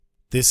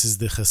This is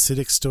the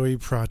Hasidic Story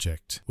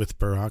Project with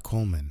Barak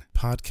Holman,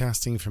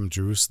 podcasting from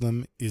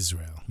Jerusalem,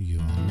 Israel.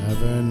 You'll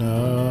never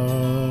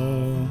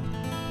know.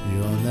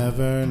 You'll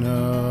never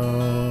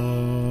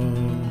know.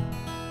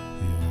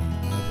 You'll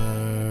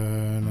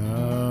never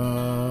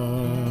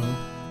know.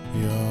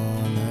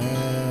 You'll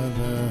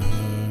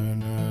never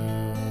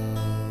know.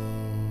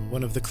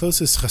 One of the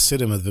closest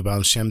Hasidim of the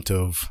Baal Shem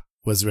Tov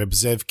was Reb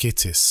Zev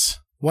Kitzis.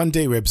 One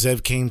day Reb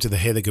Zev came to the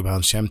Heilige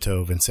Baal Shem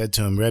Tov and said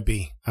to him,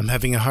 Rebbe, I'm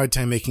having a hard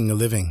time making a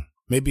living.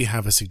 Maybe you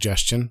have a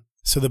suggestion?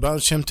 So the Baal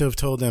Shem Tov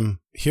told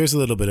him, here's a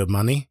little bit of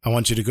money. I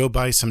want you to go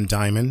buy some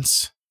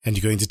diamonds, and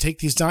you're going to take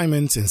these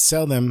diamonds and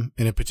sell them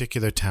in a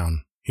particular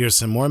town. Here's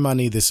some more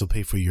money. This will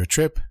pay for your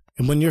trip.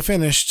 And when you're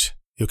finished,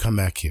 you'll come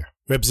back here.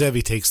 Reb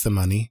Zev takes the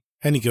money,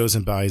 and he goes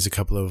and buys a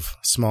couple of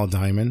small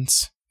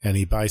diamonds, and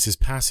he buys his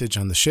passage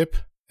on the ship,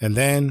 and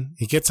then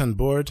he gets on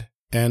board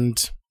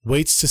and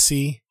waits to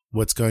see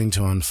what's going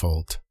to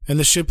unfold. And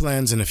the ship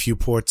lands in a few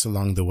ports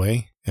along the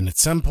way, and at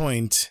some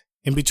point,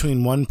 in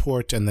between one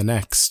port and the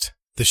next,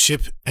 the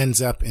ship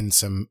ends up in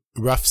some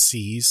rough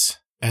seas,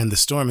 and the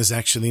storm is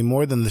actually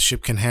more than the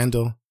ship can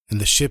handle,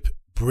 and the ship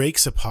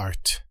breaks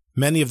apart.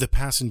 Many of the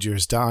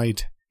passengers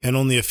died, and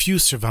only a few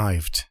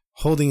survived,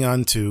 holding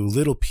on to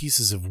little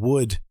pieces of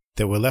wood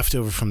that were left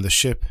over from the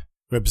ship.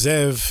 Reb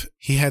Zev,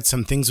 he had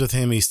some things with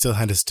him. He still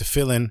had his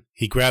tefillin.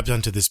 He grabbed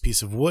onto this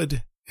piece of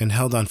wood and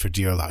held on for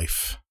dear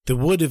life. The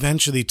wood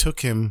eventually took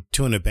him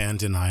to an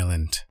abandoned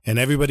island, and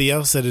everybody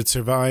else that had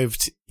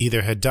survived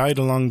either had died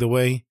along the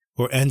way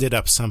or ended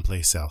up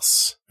someplace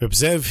else. Reb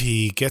Zev,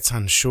 he gets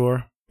on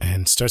shore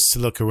and starts to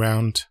look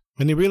around,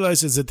 and he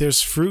realizes that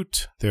there's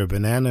fruit, there are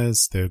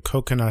bananas, there are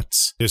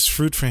coconuts, there's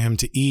fruit for him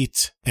to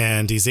eat,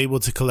 and he's able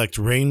to collect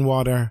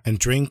rainwater and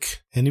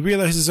drink, and he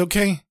realizes,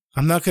 okay,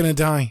 I'm not going to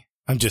die.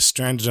 I'm just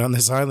stranded on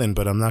this island,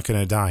 but I'm not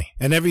going to die.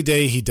 And every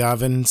day he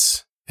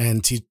davens,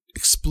 and he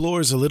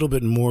explores a little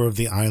bit more of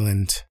the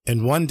island.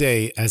 And one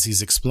day, as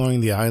he's exploring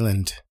the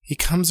island, he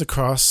comes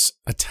across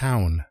a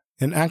town,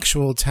 an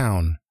actual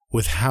town,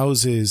 with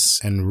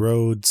houses and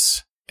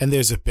roads, and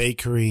there's a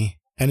bakery.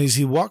 And as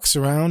he walks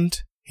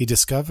around, he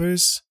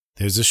discovers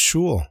there's a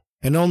shul,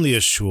 and only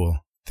a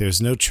shul.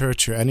 There's no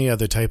church or any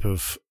other type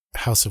of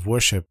house of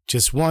worship,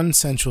 just one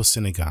central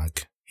synagogue.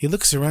 He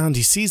looks around,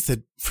 he sees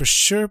that for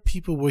sure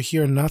people were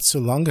here not so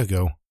long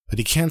ago, but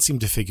he can't seem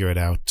to figure it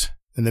out.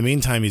 In the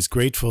meantime, he's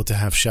grateful to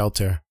have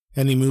shelter,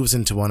 and he moves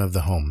into one of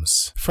the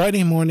homes.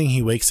 Friday morning,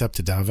 he wakes up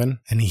to daven,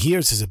 and he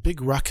hears there's a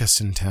big ruckus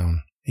in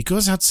town. He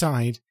goes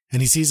outside,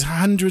 and he sees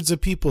hundreds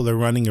of people are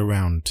running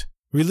around.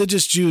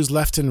 Religious Jews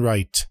left and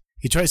right.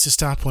 He tries to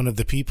stop one of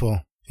the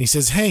people. He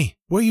says, hey,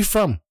 where are you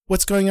from?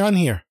 What's going on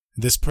here?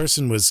 This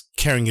person was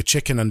carrying a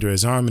chicken under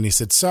his arm, and he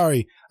said,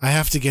 sorry, I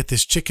have to get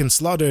this chicken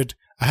slaughtered.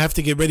 I have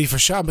to get ready for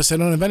Shabbos. I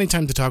don't have any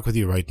time to talk with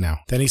you right now.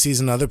 Then he sees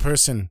another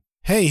person.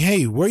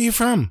 Hey, where are you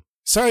from?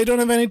 Sorry, I don't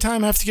have any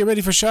time. I have to get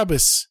ready for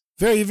Shabbos.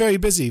 Very, very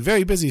busy.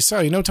 Very busy.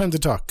 Sorry, no time to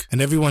talk. And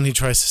everyone he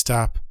tries to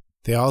stop,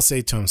 they all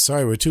say to him,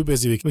 sorry, we're too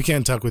busy. We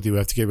can't talk with you. We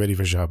have to get ready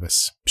for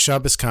Shabbos.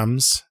 Shabbos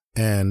comes,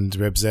 and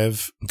Reb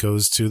Zev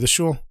goes to the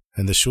shul.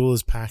 And the shul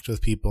is packed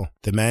with people,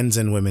 the men's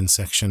and women's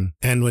section.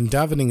 And when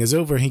davening is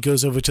over, he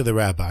goes over to the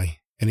rabbi.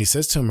 And he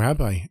says to him,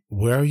 Rabbi,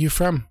 where are you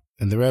from?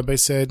 And the rabbi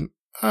said,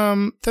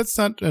 that's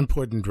not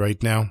important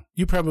right now.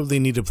 You probably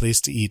need a place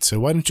to eat, so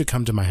why don't you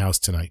come to my house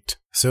tonight?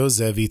 So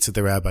Zev eats at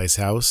the rabbi's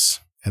house,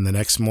 and the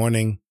next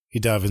morning he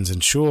davens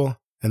in shul,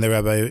 and the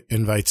rabbi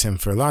invites him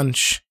for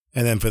lunch,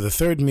 and then for the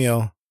third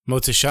meal,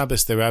 Motzei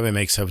Shabbos, the rabbi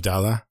makes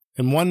Havdalah,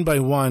 and one by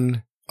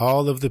one,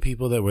 all of the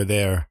people that were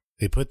there,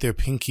 they put their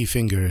pinky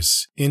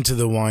fingers into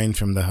the wine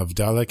from the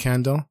Havdalah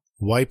candle,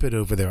 wipe it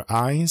over their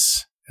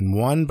eyes, and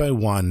one by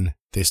one,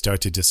 they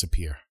start to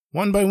disappear.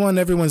 One by one,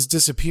 everyone's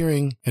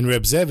disappearing, and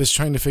Reb Zev is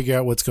trying to figure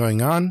out what's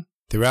going on.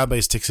 The rabbi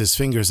sticks his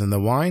fingers in the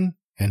wine,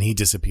 and he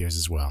disappears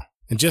as well.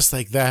 And just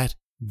like that,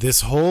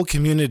 this whole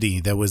community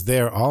that was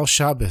there all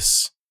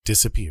Shabbos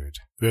disappeared.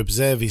 Reb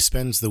Zev, he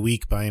spends the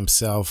week by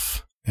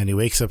himself, and he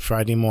wakes up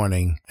Friday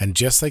morning, and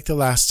just like the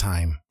last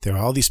time, there are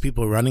all these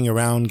people running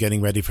around getting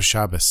ready for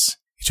Shabbos.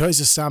 He tries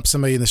to stop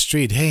somebody in the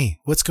street. Hey,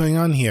 what's going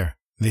on here?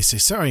 And they say,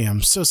 sorry,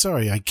 I'm so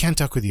sorry. I can't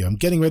talk with you. I'm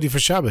getting ready for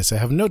Shabbos. I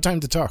have no time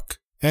to talk.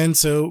 And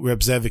so Reb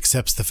Zev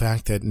accepts the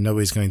fact that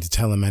nobody's going to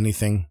tell him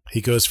anything.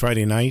 He goes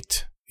Friday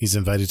night. He's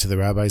invited to the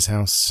rabbi's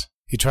house.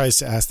 He tries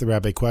to ask the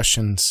rabbi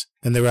questions,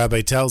 and the rabbi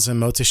tells him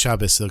Motzei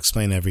Shabbos will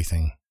explain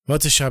everything.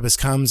 Motzei Shabbos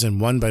comes,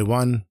 and one by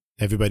one,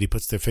 everybody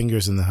puts their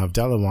fingers in the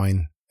Havdalah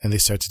wine, and they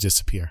start to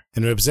disappear.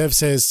 And Reb Zev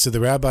says to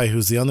the rabbi,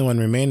 who's the only one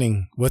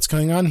remaining, what's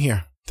going on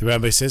here? The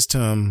rabbi says to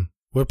him,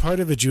 we're part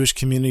of a Jewish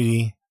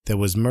community that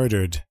was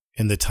murdered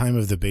in the time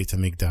of the Beit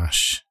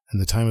HaMikdash, in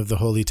the time of the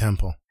Holy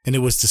Temple. And it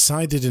was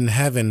decided in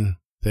heaven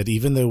that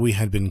even though we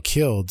had been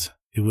killed,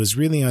 it was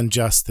really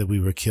unjust that we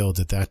were killed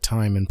at that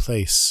time and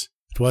place.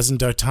 It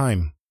wasn't our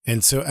time.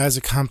 And so as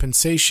a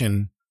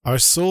compensation, our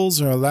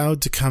souls are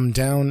allowed to come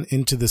down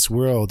into this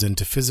world,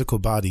 into physical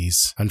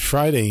bodies, on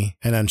Friday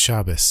and on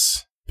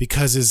Shabbos.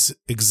 Because as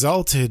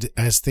exalted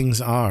as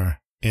things are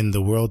in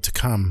the world to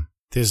come,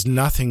 there's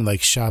nothing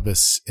like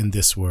Shabbos in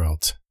this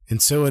world.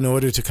 And so in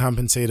order to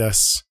compensate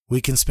us,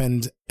 we can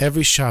spend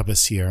every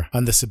Shabbos here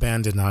on this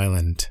abandoned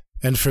island.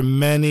 And for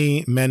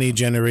many, many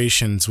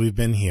generations we've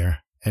been here,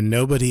 and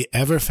nobody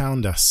ever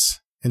found us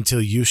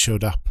until you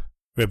showed up.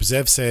 Reb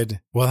Zev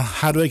said, well,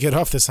 how do I get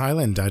off this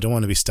island? I don't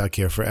want to be stuck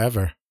here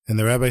forever. And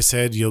the rabbi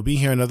said, you'll be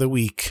here another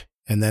week,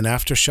 and then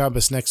after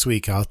Shabbos next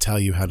week, I'll tell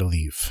you how to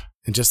leave.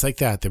 And just like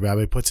that, the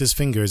rabbi puts his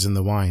fingers in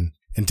the wine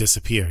and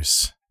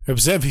disappears. Reb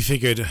Zev, he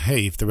figured,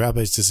 hey, if the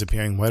rabbi's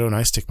disappearing, why don't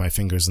I stick my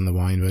fingers in the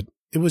wine? But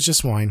it was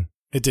just wine.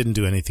 It didn't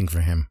do anything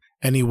for him.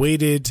 And he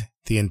waited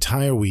the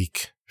entire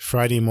week.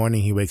 Friday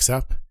morning, he wakes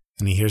up,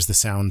 and he hears the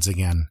sounds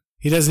again.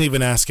 He doesn't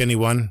even ask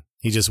anyone.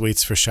 He just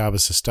waits for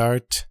Shabbos to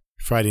start.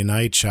 Friday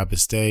night,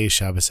 Shabbos day,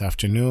 Shabbos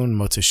afternoon,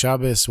 Motzei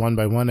Shabbos, one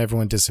by one,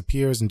 everyone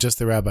disappears, and just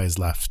the rabbi is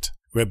left.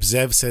 Reb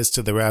Zev says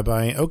to the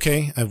rabbi,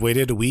 okay, I've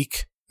waited a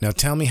week. Now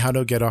tell me how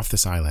to get off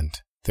this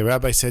island. The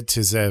rabbi said to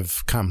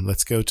Zev, come,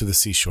 let's go to the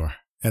seashore.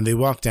 And they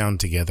walk down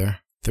together.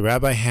 The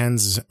rabbi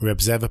hands Reb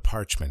Zev a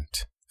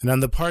parchment. And on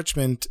the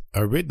parchment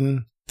are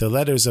written the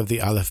letters of the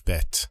Aleph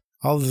Bet,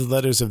 all of the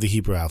letters of the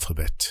Hebrew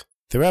alphabet.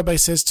 The rabbi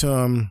says to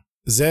him,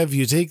 Zev,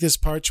 you take this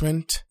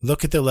parchment,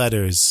 look at the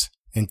letters,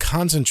 and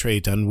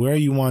concentrate on where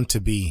you want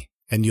to be,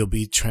 and you'll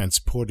be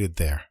transported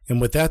there.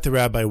 And with that, the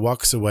rabbi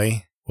walks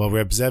away, while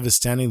Reb Zev is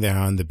standing there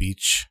on the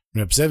beach.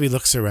 Reb Zev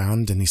looks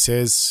around, and he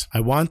says,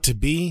 I want to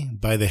be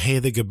by the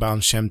Heilige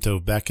Baal Shem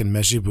Tov back in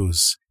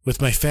Mezhibuz,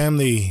 with my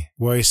family,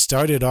 where I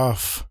started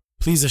off.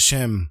 Please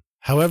Hashem,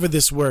 however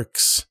this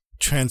works,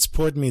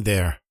 transport me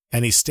there.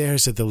 And he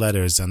stares at the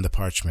letters on the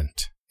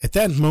parchment. At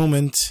that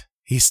moment,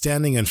 he's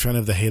standing in front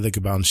of the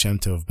Heilige Baal Shem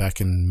Tov back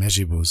in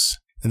Mezhibuz.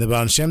 And the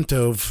Baal Shem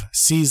Tov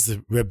sees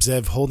the Reb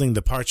Zev holding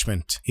the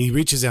parchment. He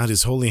reaches out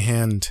his holy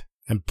hand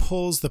and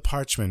pulls the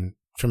parchment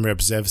from Reb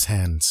Zev's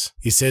hands.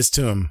 He says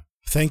to him,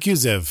 thank you,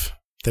 Zev.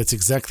 That's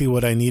exactly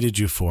what I needed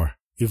you for.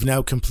 You've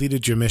now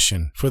completed your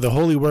mission. For the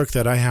holy work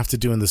that I have to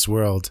do in this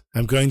world,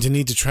 I'm going to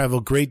need to travel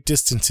great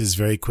distances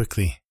very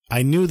quickly.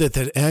 I knew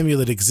that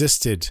amulet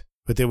existed,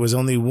 but there was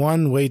only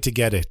one way to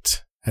get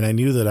it, and I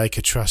knew that I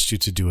could trust you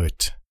to do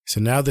it. So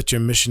now that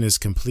your mission is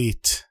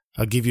complete,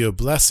 I'll give you a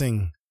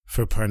blessing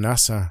for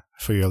Parnasa,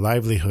 for your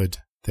livelihood,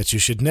 that you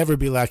should never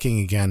be lacking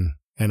again,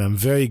 and I'm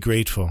very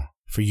grateful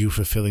for you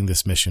fulfilling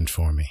this mission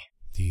for me.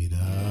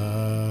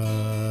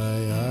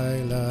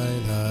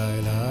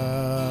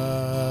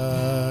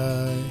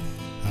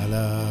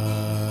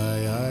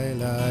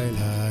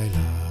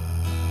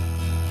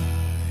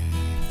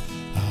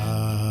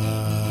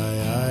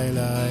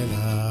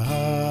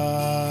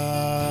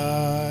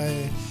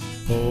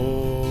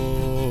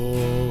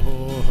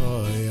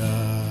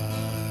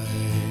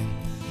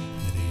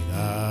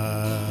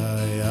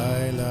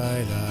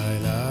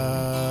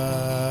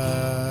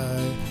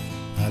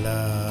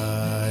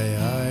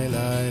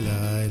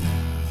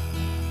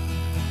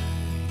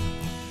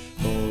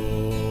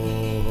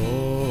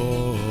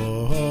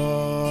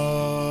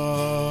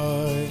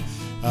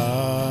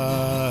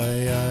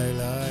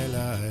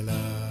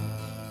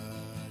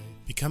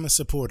 Become a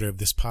supporter of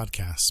this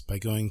podcast by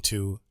going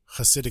to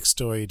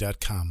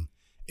HasidicStory.com,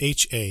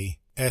 HASIDIC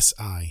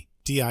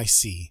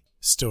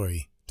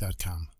story.com.